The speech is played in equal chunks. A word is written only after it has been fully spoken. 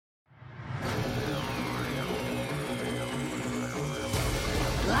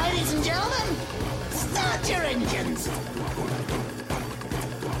Ladies and gentlemen, start your engines.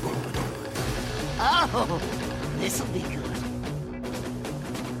 Oh, this'll be good.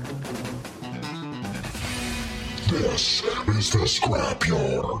 This is the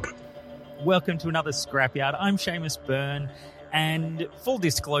Scrapyard. Welcome to another Scrapyard. I'm Seamus Byrne, and full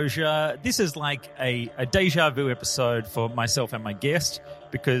disclosure, this is like a deja vu episode for myself and my guest,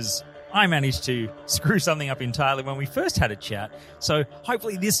 because I managed to screw something up entirely when we first had a chat. So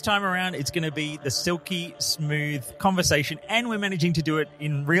hopefully this time around it's going to be the silky, smooth conversation, and we're managing to do it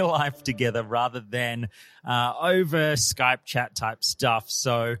in real life together rather than over Skype chat type stuff.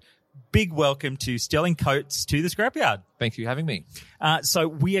 So big welcome to Stirling Coates to the Scrapyard. Thank you for having me. So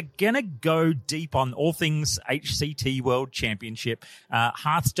we are going to go deep on all things HCT World Championship.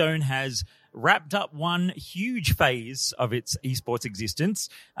 Hearthstone has wrapped up one huge phase of its esports existence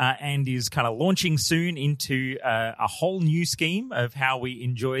and is kind of launching soon into a whole new scheme of how we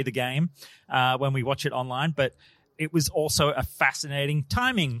enjoy the game when we watch it online. But it was also a fascinating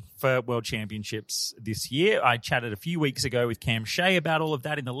timing for World Championships this year. I chatted a few weeks ago with Cam Shea about all of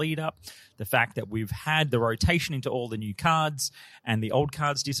that in the lead up. The fact that we've had the rotation into all the new cards and the old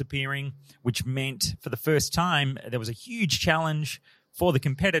cards disappearing, which meant for the first time there was a huge challenge for the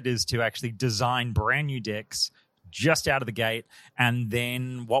competitors to actually design brand new decks just out of the gate, and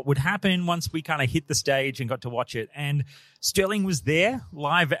then what would happen once we kind of hit the stage and got to watch it. And Stirling was there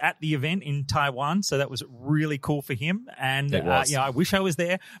live at the event in Taiwan, so that was really cool for him. And I wish I was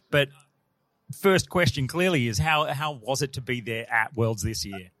there. But first question clearly is how was it to be there at Worlds this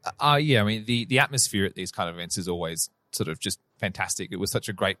year? I mean, the atmosphere at these kind of events is always sort of just fantastic. It was such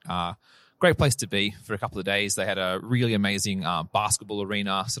a great place to be for a couple of days. They had a really amazing basketball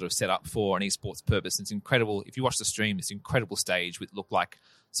arena sort of set up for an esports purpose. It's incredible. If you watch the stream, it's an incredible stage with looked like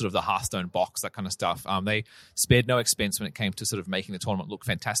sort of the Hearthstone box, that kind of stuff. They spared no expense when it came to sort of making the tournament look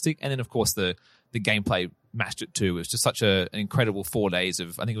fantastic. And then, of course, the gameplay matched it too. It was just such an incredible 4 days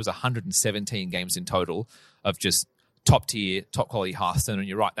of, I think it was 117 games in total of just top tier, top quality Hearthstone. And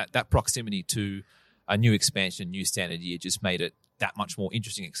you're right, that proximity to a new expansion, new standard year just made it that much more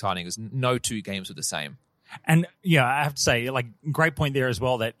interesting, exciting, as no two games were the same. And yeah, I have to say, like, great point there as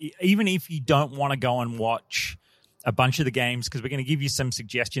well, that even if you don't want to go and watch a bunch of the games, because we're going to give you some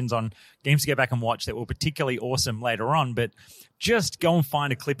suggestions on games to go back and watch that were particularly awesome later on, but just go and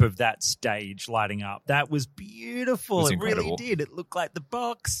find a clip of that stage lighting up. That was beautiful. It really did. It looked like the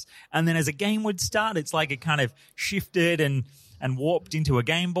box. And then as a game would start, it's like it kind of shifted and warped into a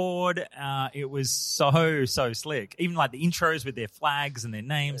game board. It was so slick. Even like the intros with their flags and their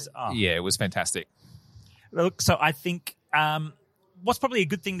names. Oh. Yeah, it was fantastic. Look, so I think what's probably a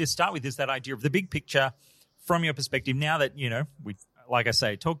good thing to start with is that idea of the big picture from your perspective. Now that, you know, we, like I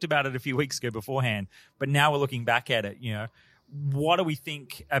say, talked about it a few weeks ago beforehand, but now we're looking back at it, you know, what do we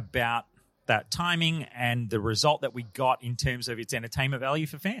think about that timing and the result that we got in terms of its entertainment value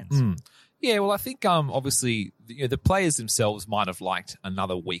for fans? Yeah, well, I think obviously the players themselves might have liked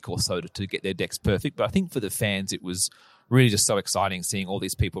another week or so to get their decks perfect, but I think for the fans it was really just so exciting seeing all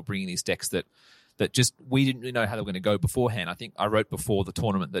these people bringing these decks that just we didn't really know how they were going to go beforehand. I think I wrote before the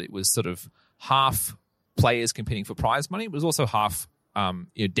tournament that it was sort of half players competing for prize money, but it was also half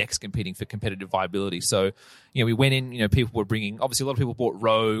decks competing for competitive viability. So, we went in, people were bringing, obviously a lot of people bought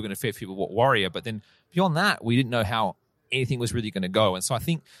Rogue and a fair few people bought Warrior, but then beyond that, we didn't know how anything was really going to go. And so I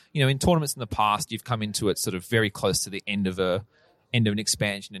think, in tournaments in the past, you've come into it sort of very close to the end of an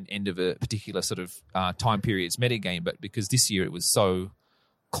expansion and end of a particular sort of time period's meta game. But because this year it was so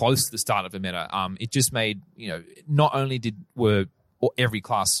close to the start of a meta, it just made, not only was every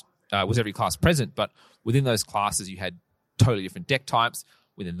class present, but within those classes you had totally different deck types.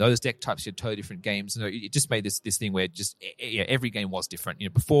 Within those deck types, you had totally different games. So it just made this thing where just every game was different.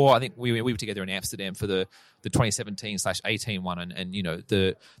 Before, I think we were together in Amsterdam for the 2017/18 one, and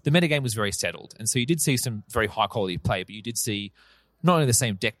the metagame was very settled. And so you did see some very high quality play, but you did see not only the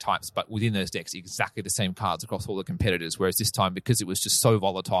same deck types, but within those decks, exactly the same cards across all the competitors. Whereas this time, because it was just so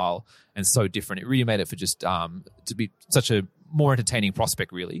volatile and so different, it really made it for just to be such a more entertaining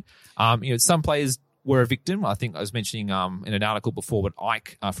prospect, really. Some players were a victim. I think I was mentioning in an article before, but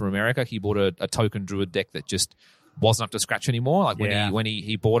Ike from America, he bought a token druid deck that just wasn't up to scratch anymore. Like when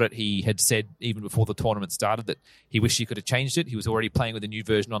he bought it, he had said even before the tournament started that he wished he could have changed it. He was already playing with a new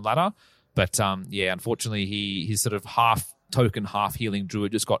version on ladder, but unfortunately, his sort of half token, half healing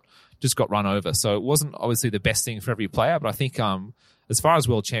druid just got run over. So it wasn't obviously the best thing for every player, but I think as far as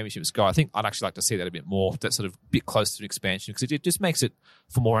World Championships go, I think I'd actually like to see that a bit more, that sort of bit closer to an expansion, because it just makes it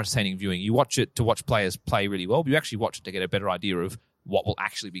for more entertaining viewing. You watch it to watch players play really well, but you actually watch it to get a better idea of what will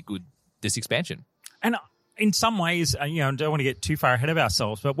actually be good this expansion. And in some ways, don't want to get too far ahead of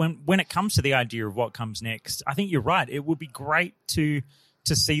ourselves, but when it comes to the idea of what comes next, I think you're right. It would be great to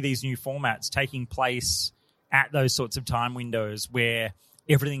see these new formats taking place at those sorts of time windows where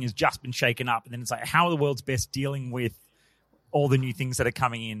everything has just been shaken up, and then it's like, how are the world's best dealing with all the new things that are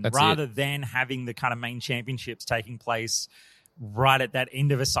coming in, rather than having the kind of main championships taking place right at that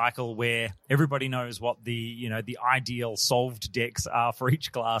end of a cycle where everybody knows what the ideal solved decks are for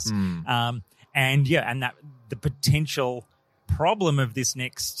each class. And that the potential problem of this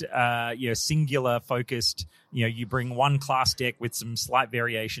next singular focused, you bring one class deck with some slight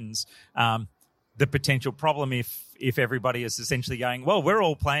variations. The potential problem if everybody is essentially going, well, we're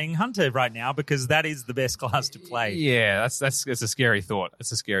all playing Hunter right now because that is the best class to play. Yeah, that's a scary thought.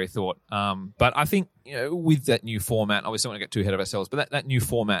 It's a scary thought. But I think with that new format, obviously don't want to get too ahead of ourselves, but that new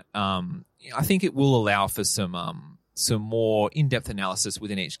format, I think it will allow for some more in-depth analysis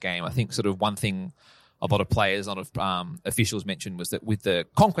within each game. I think sort of one thing a lot of players, a lot of officials mentioned was that with the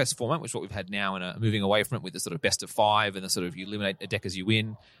Conquest format, which is what we've had now, and moving away from it with the sort of best of 5 and the sort of you eliminate a deck as you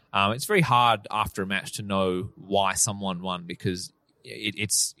win, it's very hard after a match to know why someone won, because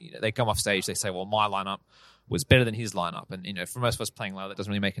it's they come off stage, they say, well, my lineup was better than his lineup. And, for most of us playing low, that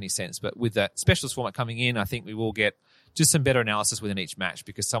doesn't really make any sense. But with that specialist format coming in, I think we will get just some better analysis within each match,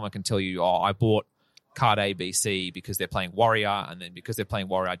 because someone can tell you, I bought card A, B, C because they're playing Warrior, and then because they're playing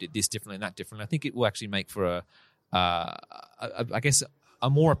Warrior, I did this differently and that differently. I think it will actually make for a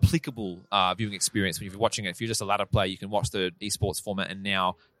more applicable viewing experience when you're watching it. If you're just a ladder player, you can watch the esports format and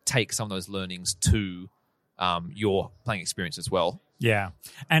now take some of those learnings to your playing experience as well. Yeah.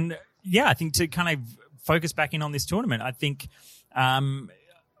 And I think to kind of focus back in on this tournament, I think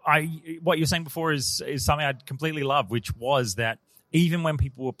what you're saying before is something I completely love, which was that even when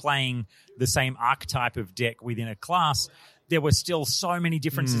people were playing the same archetype of deck within a class, there were still so many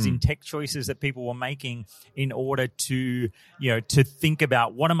differences in tech choices that people were making in order to think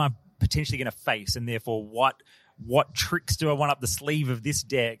about, what am I potentially going to face, and therefore what tricks do I want up the sleeve of this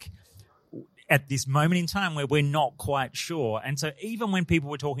deck at this moment in time where we're not quite sure. And so even when people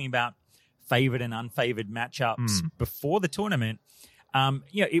were talking about favored and unfavored matchups before the tournament,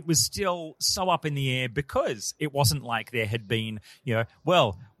 it was still so up in the air, because it wasn't like there had been,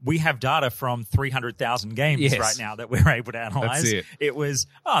 we have data from 300,000 games right now that we're able to analyze. That's it. It was,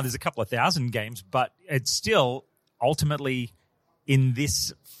 there's a couple of thousand games, but it's still ultimately in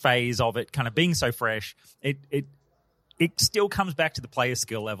this phase of it kind of being so fresh, it still comes back to the player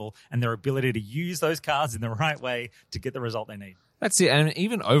skill level and their ability to use those cards in the right way to get the result they need. That's it. And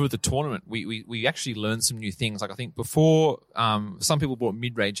even over the tournament, we actually learned some new things. Like, I think before, some people brought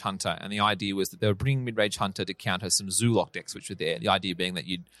Mid-Range Hunter, and the idea was that they were bringing Mid-Range Hunter to counter some Zoolock decks, which were there. The idea being that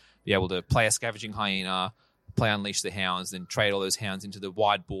you'd be able to play a Scavenging Hyena, play Unleash the Hounds, then trade all those hounds into the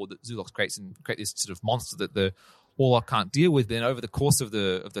wide board that Zoolock creates and create this sort of monster that the Warlock can't deal with. Then over the course of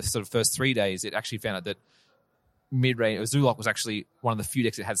the sort of first 3 days, it actually found out that Zoolock was actually one of the few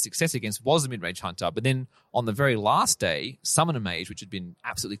decks it had success against was the Mid-Range Hunter. But then on the very last day, Summon a Mage, which had been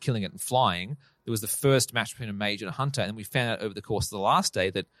absolutely killing it and flying, there was the first match between a Mage and a Hunter, and we found out over the course of the last day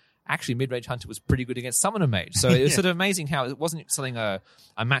that actually Mid-Range Hunter was pretty good against Summon a Mage. So it was sort of amazing how it wasn't something a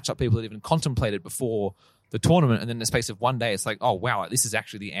matchup people had even contemplated before the tournament, and then in the space of 1 day, it's like, oh wow, this is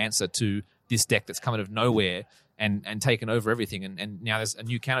actually the answer to this deck that's come out of nowhere and taken over everything, and now there's a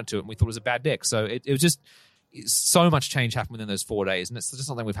new counter to it, and we thought it was a bad deck. So it was just so much change happened within those 4 days, and it's just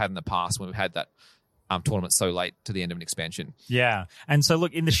something we've had in the past when we've had that tournament so late to the end of an expansion. Yeah, and so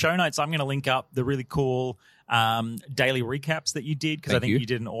look, in the show notes, I'm going to link up the really cool daily recaps that you did, because I think you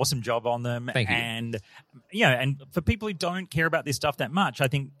did an awesome job on them. Thank you. And and for people who don't care about this stuff that much, I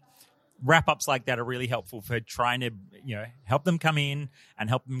think wrap-ups like that are really helpful for trying to, help them come in and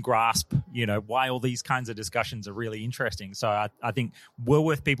help them grasp, why all these kinds of discussions are really interesting. So I think well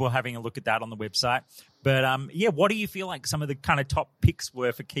worth people having a look at that on the website. But, what do you feel like some of the kind of top picks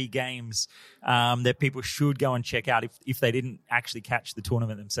were for key games that people should go and check out if they didn't actually catch the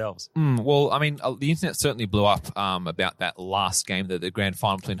tournament themselves? Well, I mean, the internet certainly blew up about that last game, the grand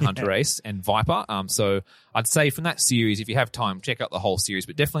final between Hunter Ace and Viper. So I'd say from that series, if you have time, check out the whole series.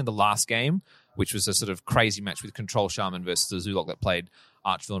 But definitely the last game, which was a sort of crazy match with Control Shaman versus the Zoolock that played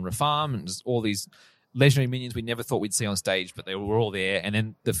Archvillain Rafarm, and just all these legendary minions we never thought we'd see on stage, but they were all there. And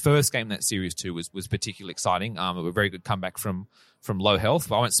then the first game in that series too was particularly exciting. It was a very good comeback from low health.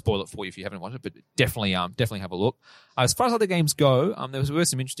 Well, I won't spoil it for you if you haven't watched it, but definitely have a look. As far as other games go, there were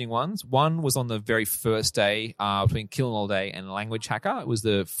some interesting ones. One was on the very first day between Killing All Day and Language Hacker. It was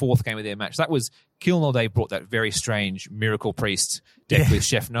the fourth game of their match. That was Kiln All Day brought that very strange Miracle Priest deck with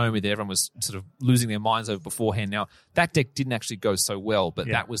Chef Nomi that everyone was sort of losing their minds over beforehand. Now, that deck didn't actually go so well, but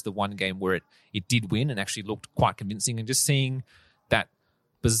that was the one game where it did win and actually looked quite convincing. And just seeing that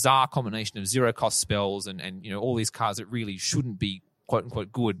bizarre combination of zero-cost spells and all these cards that really shouldn't be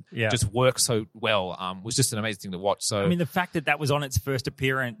quote-unquote good just work so well was just an amazing thing to watch. So, I mean, the fact that was on its first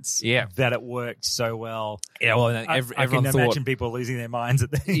appearance, that it worked so well. Yeah, well, I can imagine people losing their minds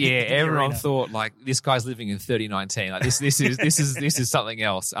at the everyone thought, like, this guy's living in 3019. Like, this is something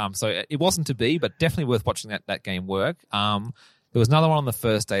else. So it wasn't to be, but definitely worth watching that game work. There was another one on the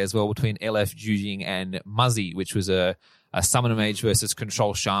first day as well between LF Jujing and Muzzy, which was a Summoner Mage versus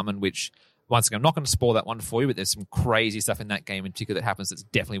Control Shaman, which, once again, I'm not going to spoil that one for you, but there's some crazy stuff in that game in particular that happens that's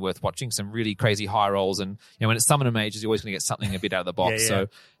definitely worth watching. Some really crazy high rolls. And when it's Summoner Mages, you're always going to get something a bit out of the box. So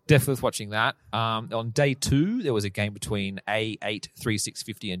definitely worth watching that. On day 2, there was a game between A8,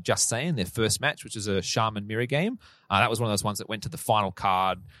 3650 and Just Saying, their first match, which is a Shaman mirror game. That was one of those ones that went to the final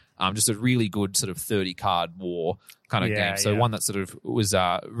card. Just a really good sort of 30-card war kind of game. So one that sort of was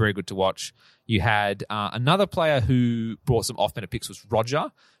very good to watch. You had another player who brought some off-meta picks was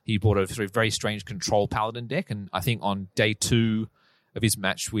Roger. He brought a sort of very strange Control Paladin deck, and I think on day 2 of his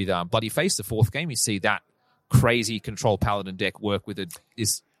match with Bloody Face, the 4th game, you see that crazy Control Paladin deck work with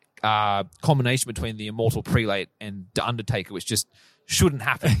this combination between the Immortal Prelate and the Undertaker, which just shouldn't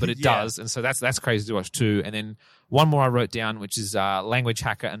happen, but it does, and so that's crazy to watch too. And then one more I wrote down, which is Language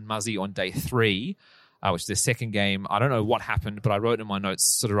Hacker and Muzzy on day 3. Which is their second game. I don't know what happened, but I wrote in my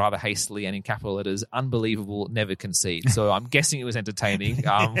notes sort of rather hastily and in capital letters, unbelievable, never concede. So I'm guessing it was entertaining.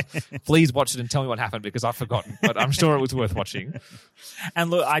 Please watch it and tell me what happened because I've forgotten, but I'm sure it was worth watching. And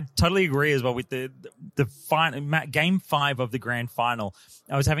look, I totally agree as well with the game 5 of the grand final.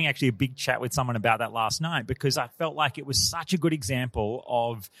 I was having actually a big chat with someone about that last night because I felt like it was such a good example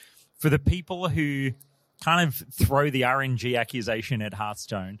of, for the people who kind of throw the RNG accusation at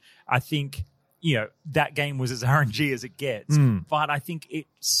Hearthstone, I think that game was as RNG as it gets. But I think it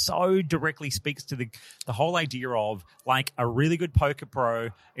so directly speaks to the whole idea of, like, a really good poker pro.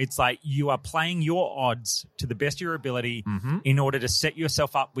 It's like you are playing your odds to the best of your ability in order to set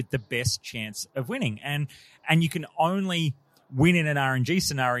yourself up with the best chance of winning. And you can only win in an RNG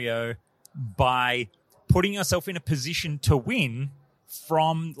scenario by putting yourself in a position to win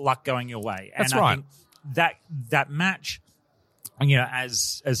from luck going your way. That's and right. I think that match,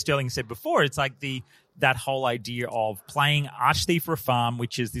 as Sterling said before, it's like that whole idea of playing Archthief for a farm,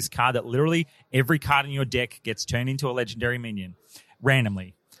 which is this card that literally every card in your deck gets turned into a legendary minion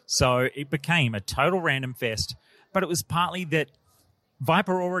randomly. So it became a total random fest, but it was partly that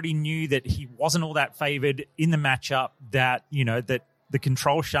Viper already knew that he wasn't all that favored in the matchup, that the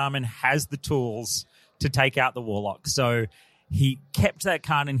Control Shaman has the tools to take out the Warlock. So he kept that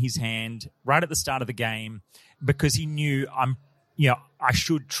card in his hand right at the start of the game because he knew I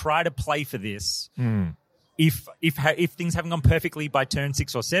should try to play for this. If things haven't gone perfectly by turn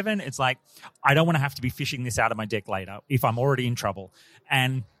 6 or 7, it's like, I don't want to have to be fishing this out of my deck later if I'm already in trouble.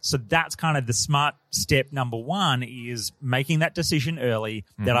 And so that's kind of the smart step. Number 1 is making that decision early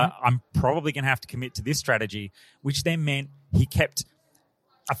that I'm probably going to have to commit to this strategy, which then meant he kept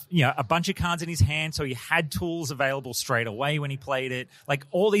a bunch of cards in his hand, so he had tools available straight away when he played it. Like,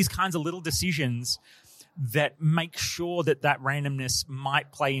 all these kinds of little decisions that make sure that randomness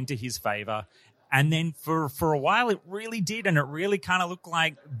might play into his favor. And then for a while it really did, and it really kind of looked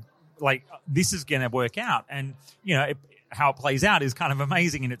like this is going to work out. And how it plays out is kind of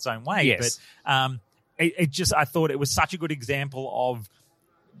amazing in its own way. Yes. But I thought it was such a good example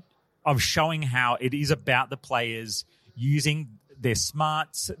of showing how it is about the players using their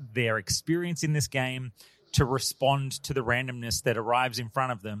smarts, their experience in this game to respond to the randomness that arrives in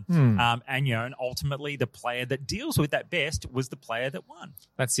front of them. And ultimately the player that deals with that best was the player that won.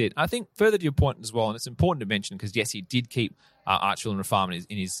 That's it. I think further to your point as well, and it's important to mention because, yes, he did keep Archvillain Reform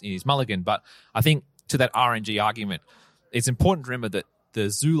in his mulligan, but I think to that RNG argument, it's important to remember that the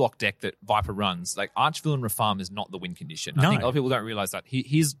Zoolock deck that Viper runs, like, Archvillain Reform is not the win condition. No. I think a lot of people don't realize that.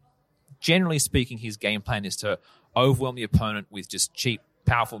 He's generally speaking, his game plan is to overwhelm the opponent with just cheap,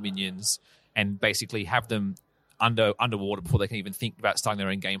 powerful minions and basically have them underwater before they can even think about starting their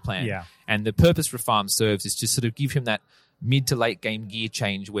own game plan. Yeah. And the purpose for Farm serves is to sort of give him that mid to late game gear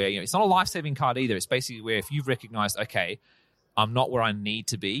change where, it's not a life-saving card either. It's basically where if you've recognized, okay, I'm not where I need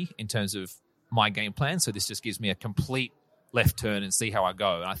to be in terms of my game plan, so this just gives me a complete left turn and see how I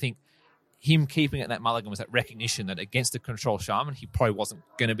go. And I think him keeping it that mulligan was that recognition that against the Control Shaman, he probably wasn't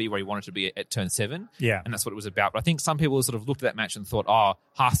going to be where he wanted to be at turn 7. Yeah. And that's what it was about. But I think some people sort of looked at that match and thought,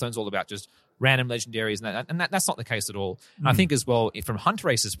 Hearthstone's all about just random legendaries, and that's not the case at all. And I think as well, from Hunt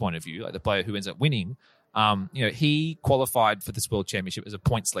Racer's point of view, like the player who ends up winning, he qualified for this World Championship as a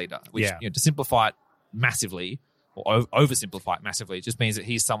points leader, which to simplify it massively, or oversimplify it massively, it just means that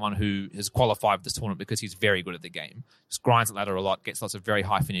he's someone who has qualified for this tournament because he's very good at the game, just grinds the ladder a lot, gets lots of very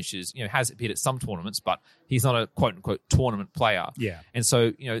high finishes, has appeared at some tournaments, but he's not a quote-unquote tournament player. Yeah. And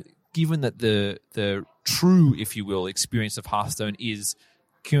so, given that the true, if you will, experience of Hearthstone is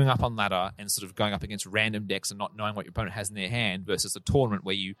queuing up on ladder and sort of going up against random decks and not knowing what your opponent has in their hand versus a tournament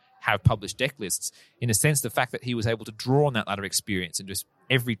where you have published deck lists, in a sense, the fact that he was able to draw on that ladder experience and just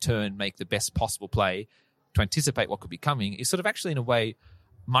every turn make the best possible play to anticipate what could be coming is sort of actually in a way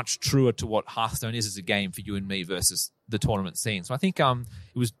much truer to what Hearthstone is as a game for you and me versus the tournament scene. So I think it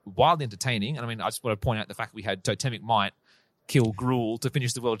was wildly entertaining. And I mean, I just want to point out the fact that we had Totemic Might kill Gruul to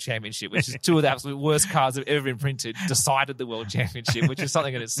finish the World Championship, which is two of the absolute worst cards that have ever been printed, decided the World Championship, which is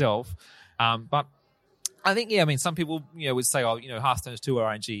something in itself. But I think, some people, would say, Hearthstone is too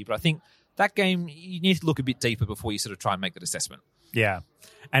RNG, but I think that game, you need to look a bit deeper before you sort of try and make that assessment. Yeah.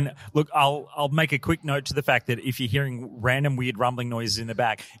 And look, I'll make a quick note to the fact that if you're hearing random weird rumbling noises in the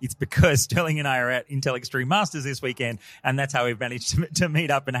back, it's because Sterling and I are at Intel Extreme Masters this weekend, and that's how we've managed to meet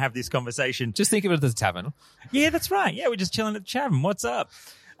up and have this conversation. Just think of it as a tavern. Yeah, that's right. Yeah, we're just chilling at the tavern. What's up?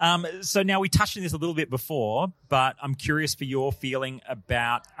 So now we touched on this a little bit before, but I'm curious for your feeling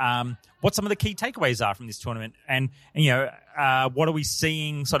about what some of the key takeaways are from this tournament. And what are we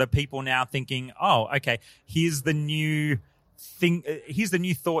seeing sort of people now thinking, oh, okay, here's the new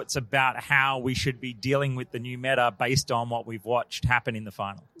thoughts about how we should be dealing with the new meta based on what we've watched happen in the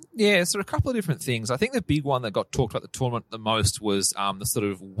final. Yeah, so a couple of different things. I think the big one that got talked about the tournament the most was the sort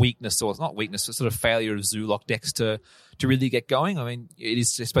of weakness, or not weakness, but sort of failure of Zoolock decks to really get going. I mean, it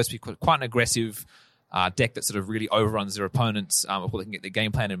is supposed to be quite an aggressive deck that sort of really overruns their opponents before they can get their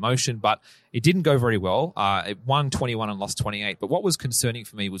game plan in motion, but it didn't go very well. It won 21 and lost 28, but what was concerning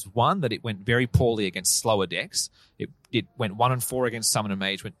for me was, one, that it went very poorly against slower decks. It went 1-4 against Summoner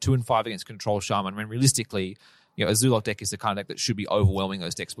Mage, went 2-5 against Control Shaman, when realistically, a Zoolock deck is the kind of deck that should be overwhelming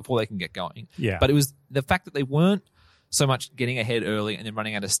those decks before they can get going. Yeah. But it was the fact that they weren't so much getting ahead early and then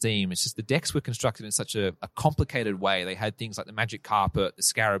running out of steam. It's just the decks were constructed in such a complicated way. They had things like the Magic Carpet, the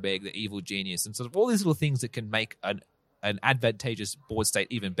Scarab Egg, the Evil Genius, and sort of all these little things that can make an advantageous board state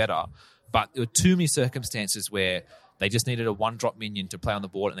even better. But there were too many circumstances where they just needed a one-drop minion to play on the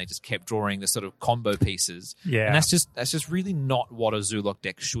board, and they just kept drawing the sort of combo pieces. Yeah. And that's just really not what a Zoolock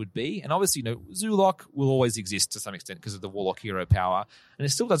deck should be. And obviously, Zoolock will always exist to some extent because of the Warlock hero power, and it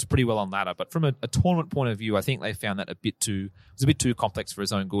still does pretty well on ladder. But from a tournament point of view, I think they found that it was a bit too complex for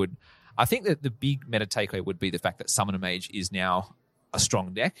his own good. I think that the big meta takeaway would be the fact that Summoner Mage is now a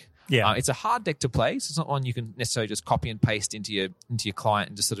strong deck. Yeah. It's a hard deck to play, so it's not one you can necessarily just copy and paste into your client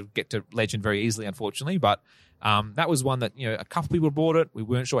and just sort of get to Legend very easily, unfortunately. But that was one that, a couple people bought it. We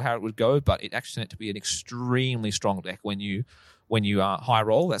weren't sure how it would go, but it actually turned out to be an extremely strong deck when you high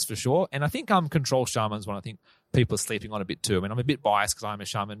roll, that's for sure. And I think Control Shaman's one I think people are sleeping on a bit too. I mean, I'm a bit biased because I'm a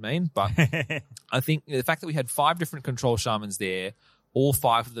Shaman main, but I think the fact that we had 5 different Control Shamans there, all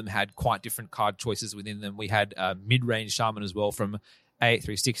 5 of them had quite different card choices within them. We had a mid-range Shaman as well from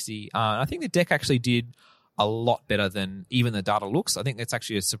A8360. I think the deck actually did a lot better than even the data looks. I think that's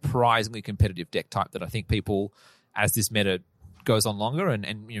actually a surprisingly competitive deck type that I think people, as this meta goes on longer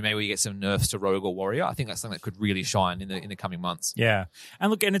and maybe we get some nerfs to Rogue or Warrior, I think that's something that could really shine in the coming months. Yeah. And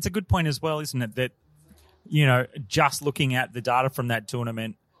look, and it's a good point as well, isn't it, that, just looking at the data from that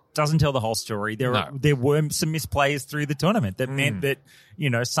tournament doesn't tell the whole story. There were some misplays through the tournament that meant that,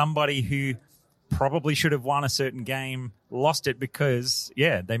 somebody who probably should have won a certain game lost it because,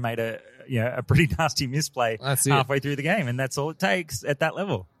 they made a pretty nasty misplay halfway through the game, and that's all it takes at that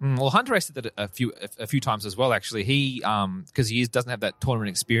level. Well, Hunter Race did that a few times as well, actually. He, because he doesn't have that tournament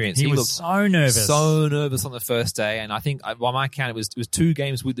experience. He was so nervous on the first day, and I think, by my count, it was 2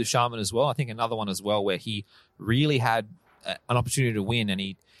 games with the Shaman as well. I think another one as well where he really had an opportunity to win, and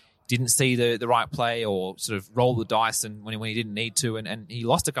he didn't see the right play or sort of roll the dice and when he didn't need to, and he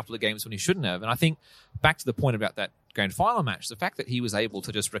lost a couple of games when he shouldn't have. And I think back to the point about that grand final match, the fact that he was able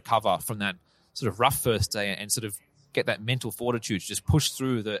to just recover from that sort of rough first day and sort of get that mental fortitude to just push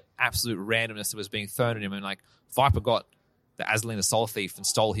through the absolute randomness that was being thrown at him. And like Viper got the Azalina Soul Thief and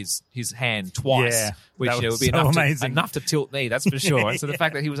stole his hand twice, which would be enough to tilt me, that's for sure. And so the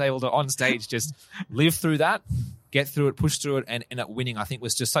fact that he was able to on stage just live through that, get through it, push through it, and end up winning, I think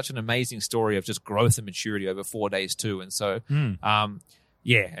was just such an amazing story of just growth and maturity over 4 days too. And so, what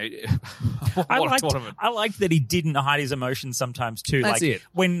a tournament. I liked that he didn't hide his emotions sometimes too. That's it.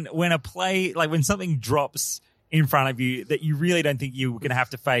 When a play, like when something drops in front of you that you really don't think you're going to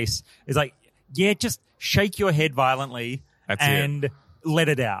have to face, it's like just shake your head violently and let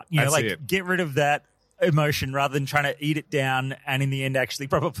it out. You know, like get rid of that emotion rather than trying to eat it down and in the end actually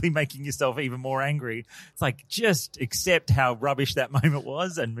probably making yourself even more angry. It's like just accept how rubbish that moment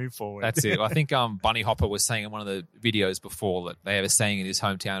was and move forward. That's it. I think Bunny Hopper was saying in one of the videos before that they have a saying in his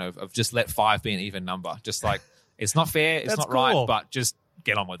hometown of just let 5 be an even number. Just like it's not fair, it's not right, but just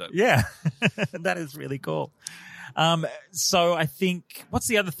get on with it. Yeah, that is really cool. So I think, what's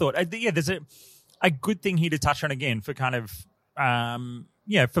the other thought? There's a good thing here to touch on again for kind of,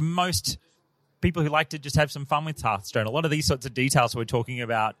 for most people who like to just have some fun with Hearthstone. A lot of these sorts of details we're talking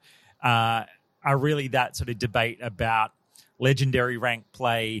about are really that sort of debate about legendary rank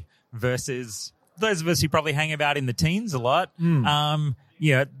play versus those of us who probably hang about in the teens a lot.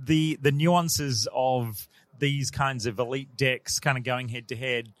 The nuances of these kinds of elite decks kind of going head to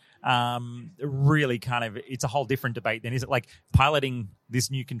head really kind of, it's a whole different debate then. Is it like piloting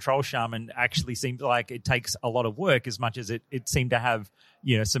this new control shaman actually seems like it takes a lot of work as much as it seemed to have,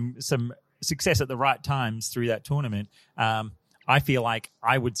 some success at the right times through that tournament. I feel like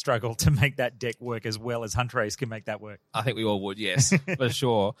I would struggle to make that deck work as well as Hunter-Ace can make that work. I think we all would, yes, for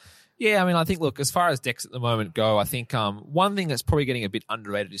sure. Yeah, I mean, I think, look, as far as decks at the moment go, I think one thing that's probably getting a bit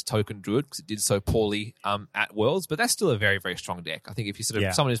underrated is Token Druid because it did so poorly at Worlds, but that's still a very, very strong deck. I think if you sort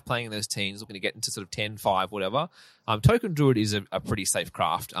of someone who's playing in those teams looking to get into sort of 10, 5, whatever, Token Druid is a pretty safe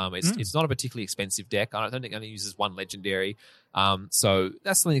craft. It's not a particularly expensive deck. I don't think it only uses one legendary. So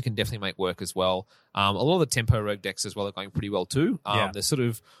that's something you can definitely make work as well. A lot of the Tempo Rogue decks as well are going pretty well too. There's sort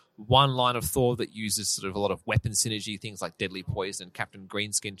of one line of Thor that uses sort of a lot of weapon synergy, things like Deadly Poison, Captain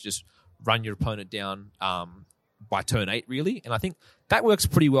Greenskin to just run your opponent down by turn 8, really. And I think that works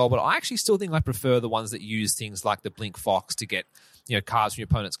pretty well, but I actually still think I prefer the ones that use things like the Blink Fox to get cards from your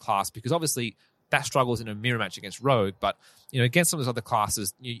opponent's class, because obviously that struggles in a mirror match against Rogue, but against some of those other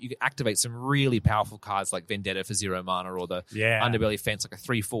classes, you can activate some really powerful cards like Vendetta for 0 mana or the Underbelly Fence, like a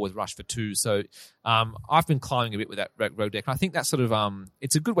 3/4 with Rush for 2. So I've been climbing a bit with that Rogue deck. And I think that's sort of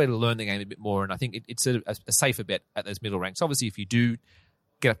it's a good way to learn the game a bit more, and I think it's a safer bet at those middle ranks. Obviously, if you do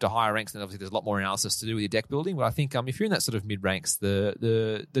get up to higher ranks, then obviously there's a lot more analysis to do with your deck building. But I think if you're in that sort of mid ranks,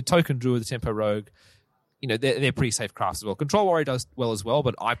 the Token Druid, the Tempo Rogue, they're pretty safe crafts as well. Control Warrior does well as well,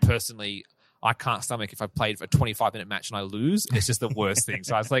 but I personally, I can't stomach if I played for a 25-minute match and I lose. It's just the worst thing.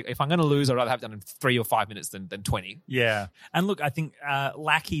 So I was like, if I'm going to lose, I'd rather have it done in 3 or 5 minutes than 20. Yeah. And look, I think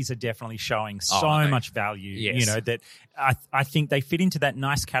lackeys are definitely showing so much value. Yes. That I think they fit into that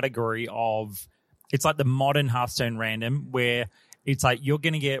nice category of, it's like the modern Hearthstone random where it's like you're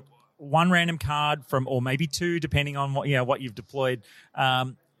going to get one random card from, or maybe 2, depending on what you've deployed,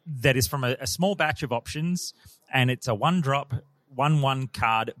 that is from a small batch of options, and it's a 1-drop, 1/1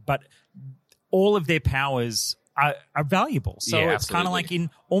 card, but all of their powers are valuable. So it's kind of like in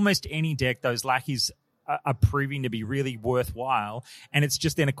almost any deck, those lackeys are proving to be really worthwhile. And it's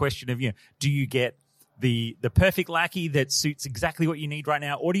just then a question of, do you get the perfect lackey that suits exactly what you need right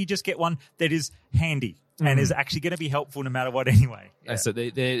now, or do you just get one that is handy and is actually going to be helpful no matter what anyway? Yeah. So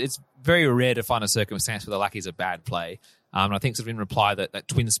it's very rare to find a circumstance where the lackey is a bad play. And I think sort of in reply that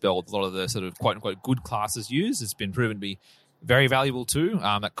Twin Spell, a lot of the sort of quote-unquote good classes use, has been proven to be very valuable too.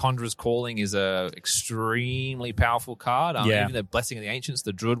 That Conjurer's Calling is a extremely powerful card. Even the Blessing of the Ancients,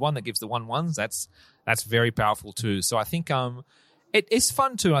 the Druid one that gives the 1/1s, that's very powerful too. So I think it's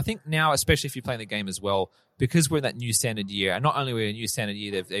fun too. I think now, especially if you're playing the game as well, because we're in that new standard year, and not only we're in a new standard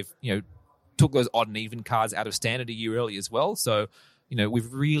year, they've took those odd and even cards out of standard a year early as well. So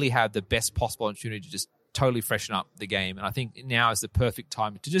we've really had the best possible opportunity to just totally freshen up the game. And I think now is the perfect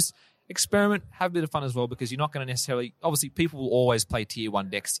time to just experiment, have a bit of fun as well, because you're not going to necessarily, obviously people will always play tier 1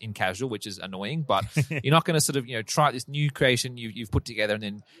 decks in casual, which is annoying, but you're not going to sort of, try this new creation you've put together and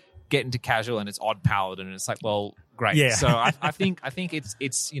then get into casual and it's odd paladin and it's like, well, great. Yeah. So I think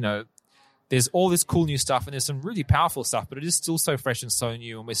it's there's all this cool new stuff and there's some really powerful stuff, but it is still so fresh and so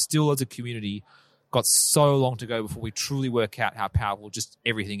new, and we're still, as a community, got so long to go before we truly work out how powerful just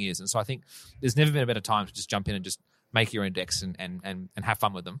everything is. And so I think there's never been a better time to just jump in and just make your own decks and have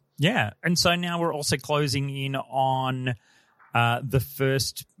fun with them. Yeah. And so now we're also closing in on the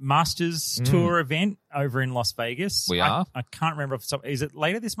first Masters Tour event over in Las Vegas. We are. I can't remember. Is it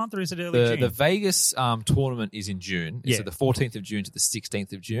later this month or is it early June? The Vegas tournament is in June. It's the 14th of June to the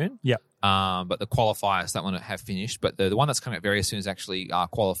 16th of June. Yep. But the qualifiers, that one have finished. But the one that's coming up very soon is actually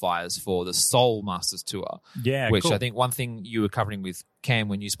qualifiers for the Seoul Masters Tour. Yeah, which cool. I think one thing you were covering with Cam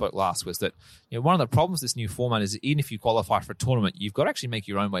when you spoke last was that one of the problems with this new format is even if you qualify for a tournament, you've got to actually make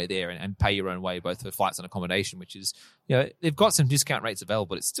your own way there and pay your own way, both for flights and accommodation, which is, they've got some discount rates available,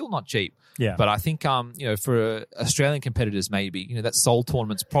 but it's still not cheap. Yeah. But I think for Australian competitors, maybe, that Seoul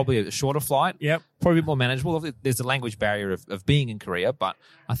tournament's probably a shorter flight. Yep. Probably a bit more manageable. There's a language barrier of being in Korea, but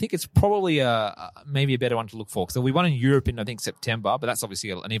I think it's probably maybe a better one to look for. So we won in Europe in, I think, September, but that's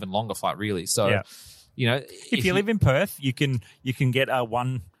obviously an even longer flight, really. So, if you live in Perth, you can get a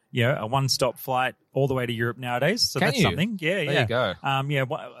one-stop flight all the way to Europe nowadays. So that's something. Yeah, there you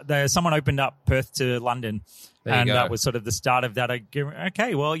go. Someone opened up Perth to London, and that was sort of the start of that.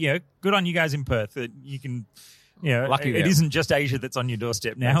 Okay, well, good on you guys in Perth. You can, lucky it isn't just Asia that's on your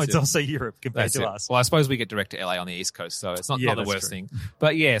doorstep now. It's also Europe compared to us. Well, I suppose we get direct to LA on the East Coast, so it's not the worst thing.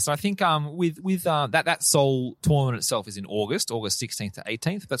 But so I think with that Seoul tournament itself is in August 16th to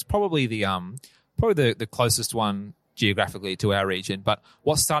 18th. That's probably the closest one geographically to our region. But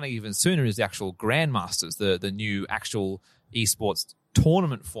what's starting even sooner is the actual Grandmasters, the new actual esports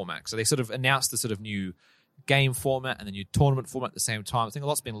tournament format. So they sort of announced the sort of new game format and the new tournament format at the same time. I think a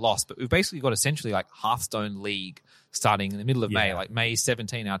lot's been lost, but we've basically got essentially like Hearthstone League starting in the middle of May, like May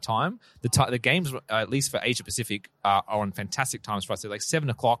 17 our time. The games, at least for Asia Pacific, are on fantastic times for us. They're like 7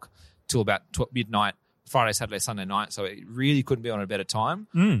 o'clock till about midnight, Friday, Saturday, Sunday night, so it really couldn't be on a better time.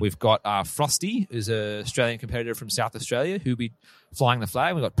 We've got Frosty, who's an Australian competitor from South Australia, who'll be flying the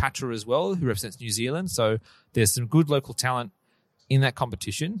flag. We've got Patra as well, who represents New Zealand. So there's some good local talent in that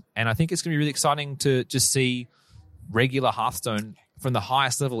competition, and I think it's going to be really exciting to just see regular Hearthstone from the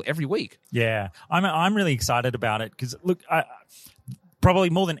highest level every week. Yeah, I'm really excited about it because, look, probably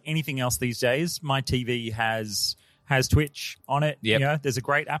more than anything else these days, my TV has Twitch on it. Yep. There's a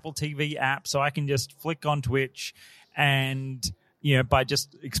great Apple TV app, so I can just flick on Twitch and, by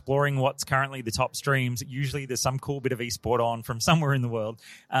just exploring what's currently the top streams, usually there's some cool bit of esport on from somewhere in the world.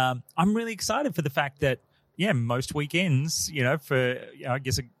 I'm really excited for the fact that, most weekends, for, I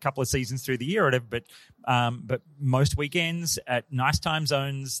guess a couple of seasons through the year or whatever, but most weekends at nice time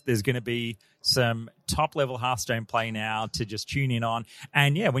zones, there's going to be some top level Hearthstone play now to just tune in on.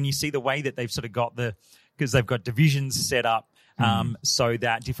 And when you see the way that they've sort of got because they've got divisions set up so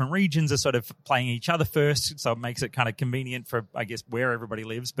that different regions are sort of playing each other first. So it makes it kind of convenient for, I guess, where everybody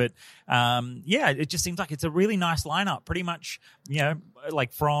lives. But, it just seems like it's a really nice lineup. Pretty much,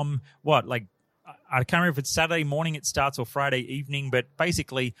 like from I can't remember if it's Saturday morning it starts or Friday evening, but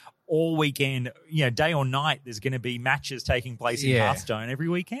basically all weekend, day or night, there's going to be matches taking place in Hearthstone every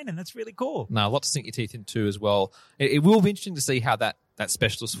weekend, and that's really cool. No, a lot to sink your teeth into as well. It will be interesting to see how that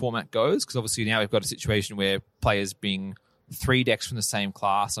specialist format goes, because obviously now we've got a situation where players bring 3 decks from the same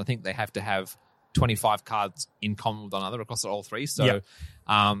class, and I think they have to have 25 cards in common with one another across all 3. So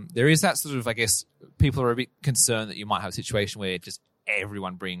there is that sort of, I guess, people are a bit concerned that you might have a situation where just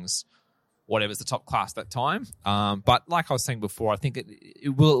everyone brings whatever's the top class that time. But like I was saying before, I think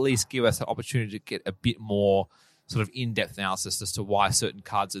it will at least give us an opportunity to get a bit more sort of in-depth analysis as to why certain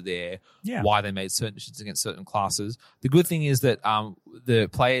cards are there, why they made certain decisions against certain classes. The good thing is that the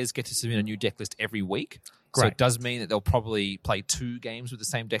players get to submit a new deck list every week. Great. So it does mean that they'll probably play 2 games with the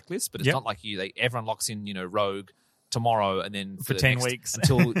same deck list, but it's not like everyone locks in, Rogue tomorrow, and then for 10 weeks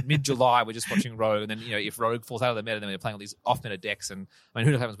until mid-July we're just watching Rogue, and then if Rogue falls out of the meta, then we're playing all these off-meta decks, and I mean,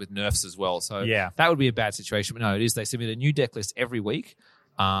 who knows what happens with nerfs as well. So that would be a bad situation. But no, it is, they submit a new deck list every week,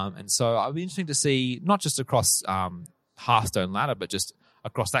 and so it'll be interesting to see, not just across Hearthstone ladder, but just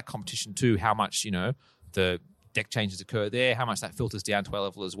across that competition too, how much the deck changes occur there, how much that filters down to our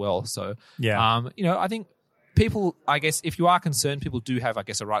level as well. So I think people, I guess, if you are concerned, people do have, I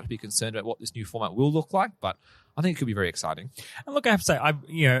guess, a right to be concerned about what this new format will look like, but I think it could be very exciting. And look, I have to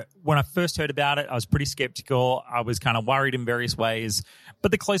say, when I first heard about it, I was pretty skeptical. I was kind of worried in various ways.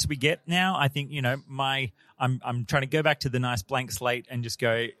 But the closer we get now, I think, I'm trying to go back to the nice blank slate and just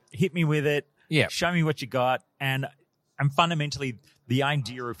go, hit me with it. Yeah. Show me what you got. And fundamentally, the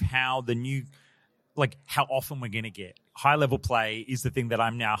idea of how the new, how often we're going to get high-level play is the thing that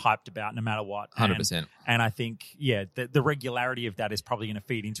I'm now hyped about no matter what. 100%. And I think, the regularity of that is probably going to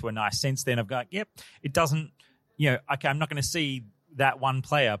feed into a nice sense then of going, it doesn't, okay, I'm not going to see that one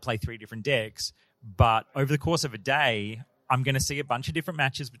player play 3 different decks, but over the course of a day, I'm going to see a bunch of different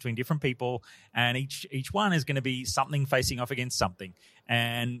matches between different people, and each one is going to be something facing off against something.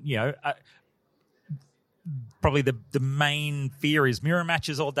 And, probably the main fear is mirror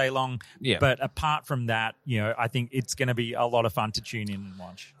matches all day long. Yeah. But apart from that, I think it's going to be a lot of fun to tune in and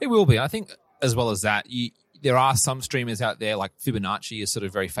watch. It will be. I think as well as that, there are some streamers out there, like Fibonacci is sort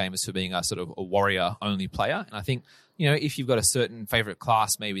of very famous for being a sort of a warrior-only player. And I think, if you've got a certain favorite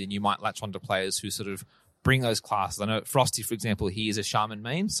class, maybe then you might latch onto players who sort of bring those classes. I know Frosty, for example, he is a shaman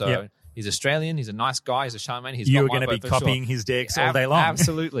main, so He's Australian. He's a nice guy. He's a shaman. You're going to be copying his decks all day long.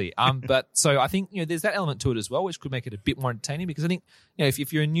 Absolutely. But so I think, there's that element to it as well, which could make it a bit more entertaining, because I think,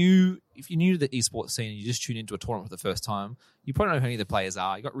 if you're new to the esports scene and you just tune into a tournament for the first time, you probably don't know who any of the players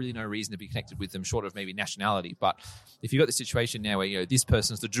are. You've got really no reason to be connected with them short of maybe nationality. But if you've got the situation now where, this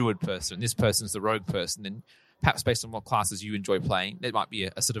person's the druid person, this person's the rogue person, then perhaps based on what classes you enjoy playing, there might be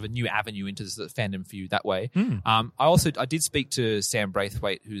a sort of a new avenue into the fandom for you that way. I did speak to Sam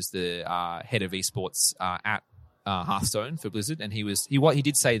Braithwaite, who's the head of esports at Hearthstone for Blizzard, and he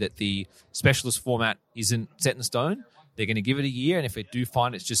did say that the specialist format isn't set in stone. They're going to give it a year, and if they do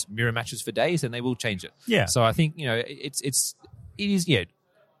find it's just mirror matches for days, then they will change it. Yeah. So I think it is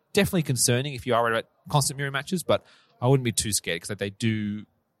definitely concerning if you are worried about constant mirror matches, but I wouldn't be too scared, because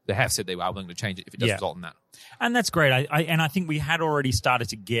they have said they are willing to change it if it does result in that. And that's great. I think we had already started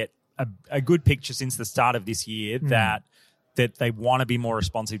to get a good picture since the start of this year that they want to be more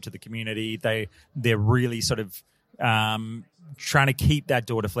responsive to the community. They're really sort of trying to keep that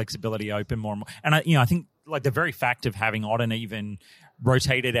door to flexibility open more and more. And I think like the very fact of having odd and even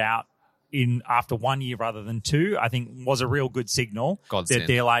rotated out in after 1 year rather than 2, I think was a real good signal that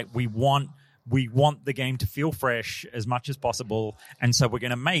they're like, we want the game to feel fresh as much as possible, and so we're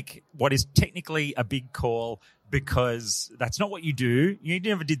going to make what is technically a big call, because that's not what you do. You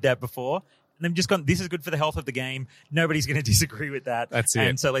never did that before. And they've just gone, this is good for the health of the game. Nobody's going to disagree with that. That's it.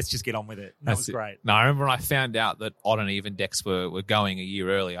 And so let's just get on with it. That was great. No, I remember when I found out that odd and even decks were going a year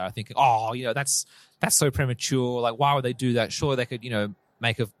earlier, I think, that's so premature. Like, why would they do that? Sure, they could,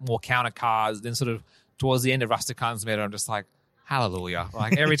 make more counter cards. Then sort of towards the end of Rusticans meta, I'm just like, hallelujah.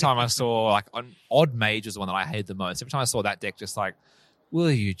 Like, every time I saw, like, Odd Mage is the one that I hated the most. Every time I saw that deck, just like, will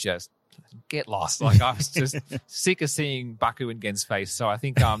you just get lost? Like, I was just sick of seeing Baku and Gen's face. So I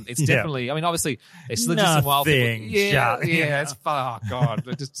think it's definitely, I mean, obviously, it's still just some wild people. Yeah, it's, oh, God.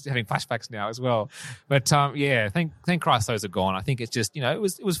 We're just having flashbacks now as well. But, thank Christ those are gone. I think it's just, it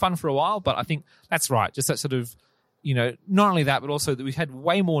was fun for a while, but I think that's right. Just that sort of, not only that, but also that we've had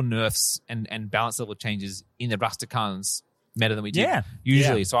way more nerfs and balance level changes in the Rusticans meta than we did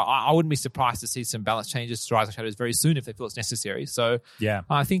usually. Yeah. So I wouldn't be surprised to see some balance changes to Rise of Shadows very soon if they feel it's necessary. So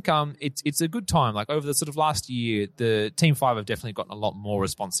I think it's a good time. Like, over the sort of last year, the Team 5 have definitely gotten a lot more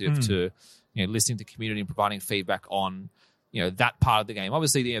responsive to listening to community and providing feedback on that part of the game.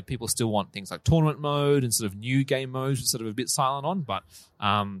 Obviously, people still want things like tournament mode and sort of new game modes, which are sort of a bit silent on, but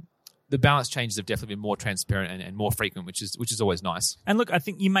the balance changes have definitely been more transparent and more frequent, which is always nice. And look, I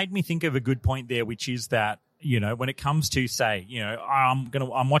think you made me think of a good point there, which is that, when it comes to, say,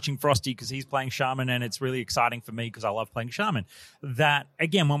 I'm watching Frosty because he's playing Shaman and it's really exciting for me because I love playing Shaman. That,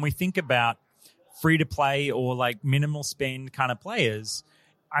 again, when we think about free to play or like minimal spend kind of players,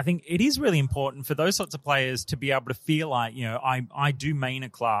 I think it is really important for those sorts of players to be able to feel like, I do main a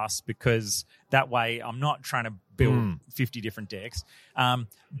class, because that way I'm not trying to build 50 different decks.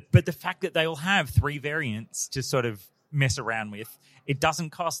 But the fact that they will have 3 variants to sort of mess around with, it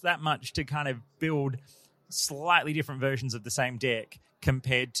doesn't cost that much to kind of build slightly different versions of the same deck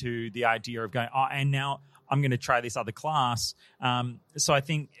compared to the idea of going, and now I'm going to try this other class. So I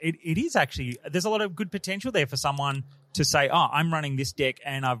think it is actually, there's a lot of good potential there for someone to say, I'm running this deck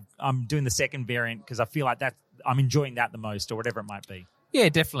and I'm doing the second variant because I feel like that I'm enjoying that the most, or whatever it might be. Yeah,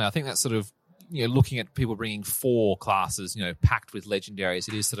 definitely. I think that's sort of, looking at people bringing 4 classes, packed with legendaries,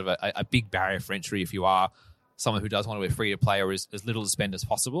 it is sort of a big barrier for entry if you are someone who does want to be free to play or as little to spend as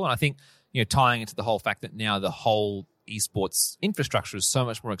possible. And I think, tying into the whole fact that now the whole esports infrastructure is so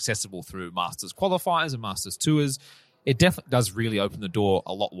much more accessible through Masters qualifiers and Masters tours, it definitely does really open the door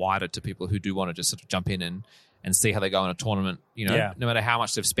a lot wider to people who do want to just sort of jump in and see how they go in a tournament, no matter how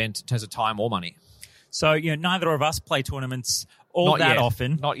much they've spent in terms of time or money. So, neither of us play tournaments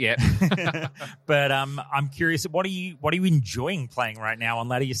often. Not yet. But I'm curious, what are you enjoying playing right now on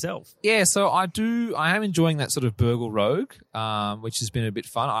ladder yourself? Yeah, so I am enjoying that sort of Burgle Rogue, which has been a bit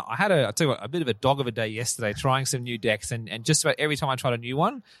fun. I had a bit of a dog of a day yesterday trying some new decks, and just about every time I tried a new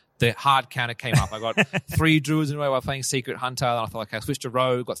one, the hard counter came up. I got 3 Druids in a row while playing Secret Hunter, and I thought, okay, I'll switch to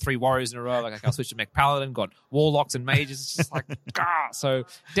Rogue, got 3 Warriors in a row, I'll switch to Mech Paladin, got Warlocks and Mages. It's just like, So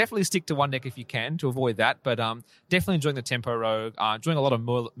definitely stick to one deck if you can to avoid that, but definitely enjoying the Tempo Rogue, enjoying a lot of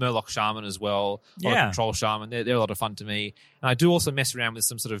Murloc Shaman as well, a lot of Control Shaman. They're a lot of fun to me. And I do also mess around with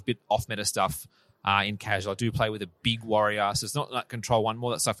some sort of bit off-meta stuff in casual. I do play with a big Warrior, so it's not like Control 1, more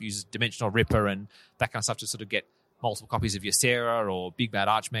that stuff uses Dimensional Ripper and that kind of stuff to sort of get multiple copies of Ysera or Big Bad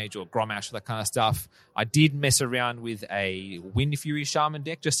Archmage or Gromash, that kind of stuff. I did mess around with a Wind Fury Shaman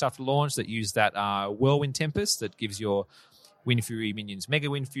deck just after launch that used that Whirlwind Tempest that gives your Windfury minions Mega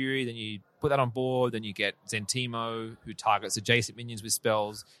Windfury, then you put that on board, then you get Zentimo, who targets adjacent minions with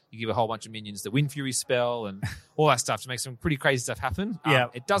spells. You give a whole bunch of minions the Windfury spell and all that stuff to make some pretty crazy stuff happen.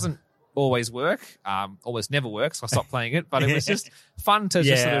 It doesn't always work, almost never works, so I stopped playing it, but it was just fun to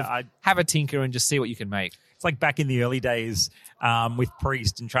just sort of have a tinker and just see what you can make. It's like back in the early days with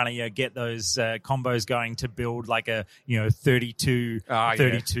Priest and trying to get those combos going to build like a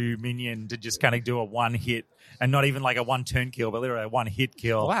 32 minion to just kind of do a one hit and not even like a one turn kill, but literally a one hit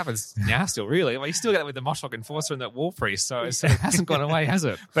kill. Well, that happens now still, really. Well, you still get that with the Moshok Enforcer and that War Priest, so it sort of hasn't gone away, has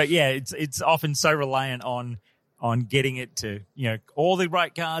it? But yeah, it's often so reliant on getting it to, all the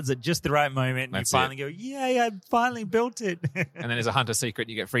right cards at just the right moment. And that's you finally go, yay, I finally built it. And then there's a Hunter Secret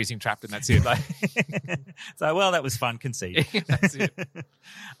and you get freezing trapped and that's it. So, well, that was fun, concede. That's it.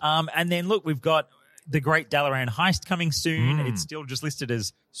 And then, look, we've got the Great Dalaran Heist coming soon. It's still just listed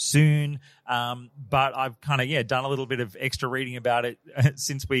as soon. But I've kind of, done a little bit of extra reading about it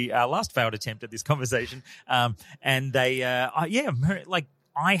since our last failed attempt at this conversation. And they,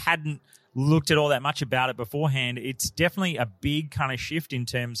 I hadn't looked at all that much about it beforehand. It's definitely a big kind of shift in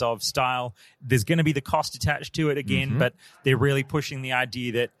terms of style. There's going to be the cost attached to it again, but they're really pushing the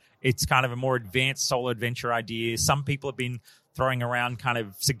idea that it's kind of a more advanced solo adventure idea. Some people have been throwing around kind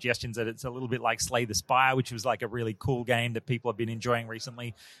of suggestions that it's a little bit like Slay the Spire, which was like a really cool game that people have been enjoying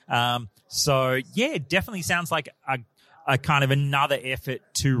recently. So yeah, it definitely sounds like a kind of another effort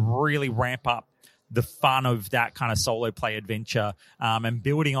to really ramp up the fun of that kind of solo play adventure, and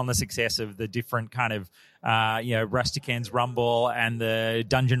building on the success of the different kind of, Rustican's Rumble and the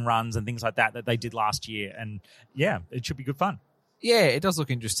dungeon runs and things like that they did last year. And yeah, it should be good fun. Yeah, it does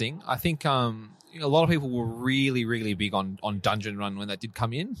look interesting. I think a lot of people were really, really big on Dungeon Run when that did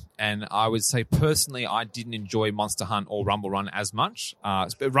come in. And I would say personally, I didn't enjoy Monster Hunt or Rumble Run as much.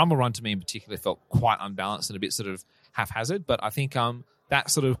 Rumble Run to me in particular felt quite unbalanced and a bit sort of haphazard. But I think that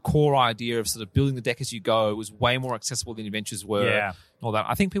sort of core idea of sort of building the deck as you go was way more accessible than adventures were. Yeah. All that.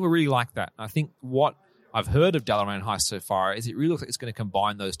 I think people really like that. I think what I've heard of Dalaran Heist so far is it really looks like it's going to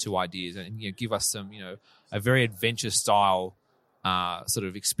combine those two ideas and give us some, a very adventure style sort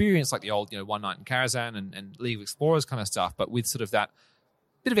of experience like the old, One Night in Karazhan and League of Explorers kind of stuff, but with sort of that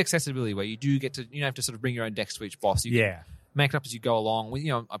bit of accessibility where you do get to, have to sort of bring your own decks to each boss. You can make it up as you go along with,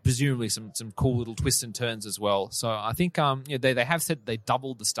 presumably some cool little twists and turns as well. So I think, they have said they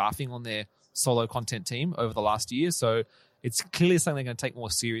doubled the staffing on their solo content team over the last year. So it's clearly something they're going to take more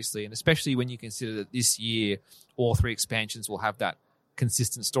seriously. And especially when you consider that this year, all three expansions will have that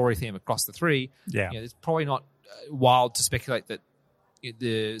consistent story theme across the three. Yeah. It's probably not wild to speculate that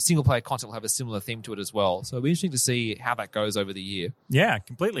the single player content will have a similar theme to it as well. So it'll be interesting to see how that goes over the year. Yeah,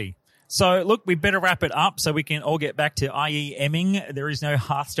 completely. So, look, we better wrap it up so we can all get back to IEMing. There is no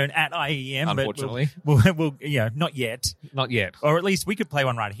Hearthstone at IEM. Unfortunately. But we'll not yet. Not yet. Or at least we could play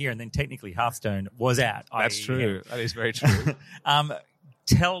one right here, and then technically Hearthstone was at IEM. That's true. That is very true.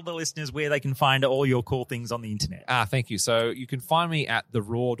 Tell the listeners where they can find all your cool things on the internet. Thank you. So you can find me at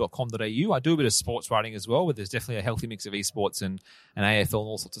theraw.com.au. I do a bit of sports writing as well, but there's definitely a healthy mix of esports and AFL and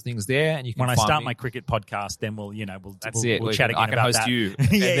all sorts of things there. And you can when I find start me. My cricket podcast, then we'll That's it. We'll chat again. I can about host that. you.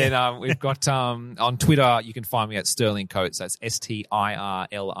 Yeah. And then we've got on Twitter, you can find me at Stirling Coates. That's STIRLING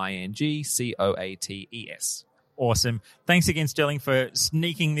COATES. Awesome. Thanks again, Stirling, for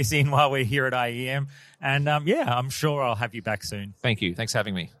sneaking this in while we're here at IEM. And I'm sure I'll have you back soon. Thank you. Thanks for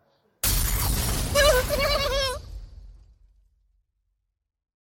having me.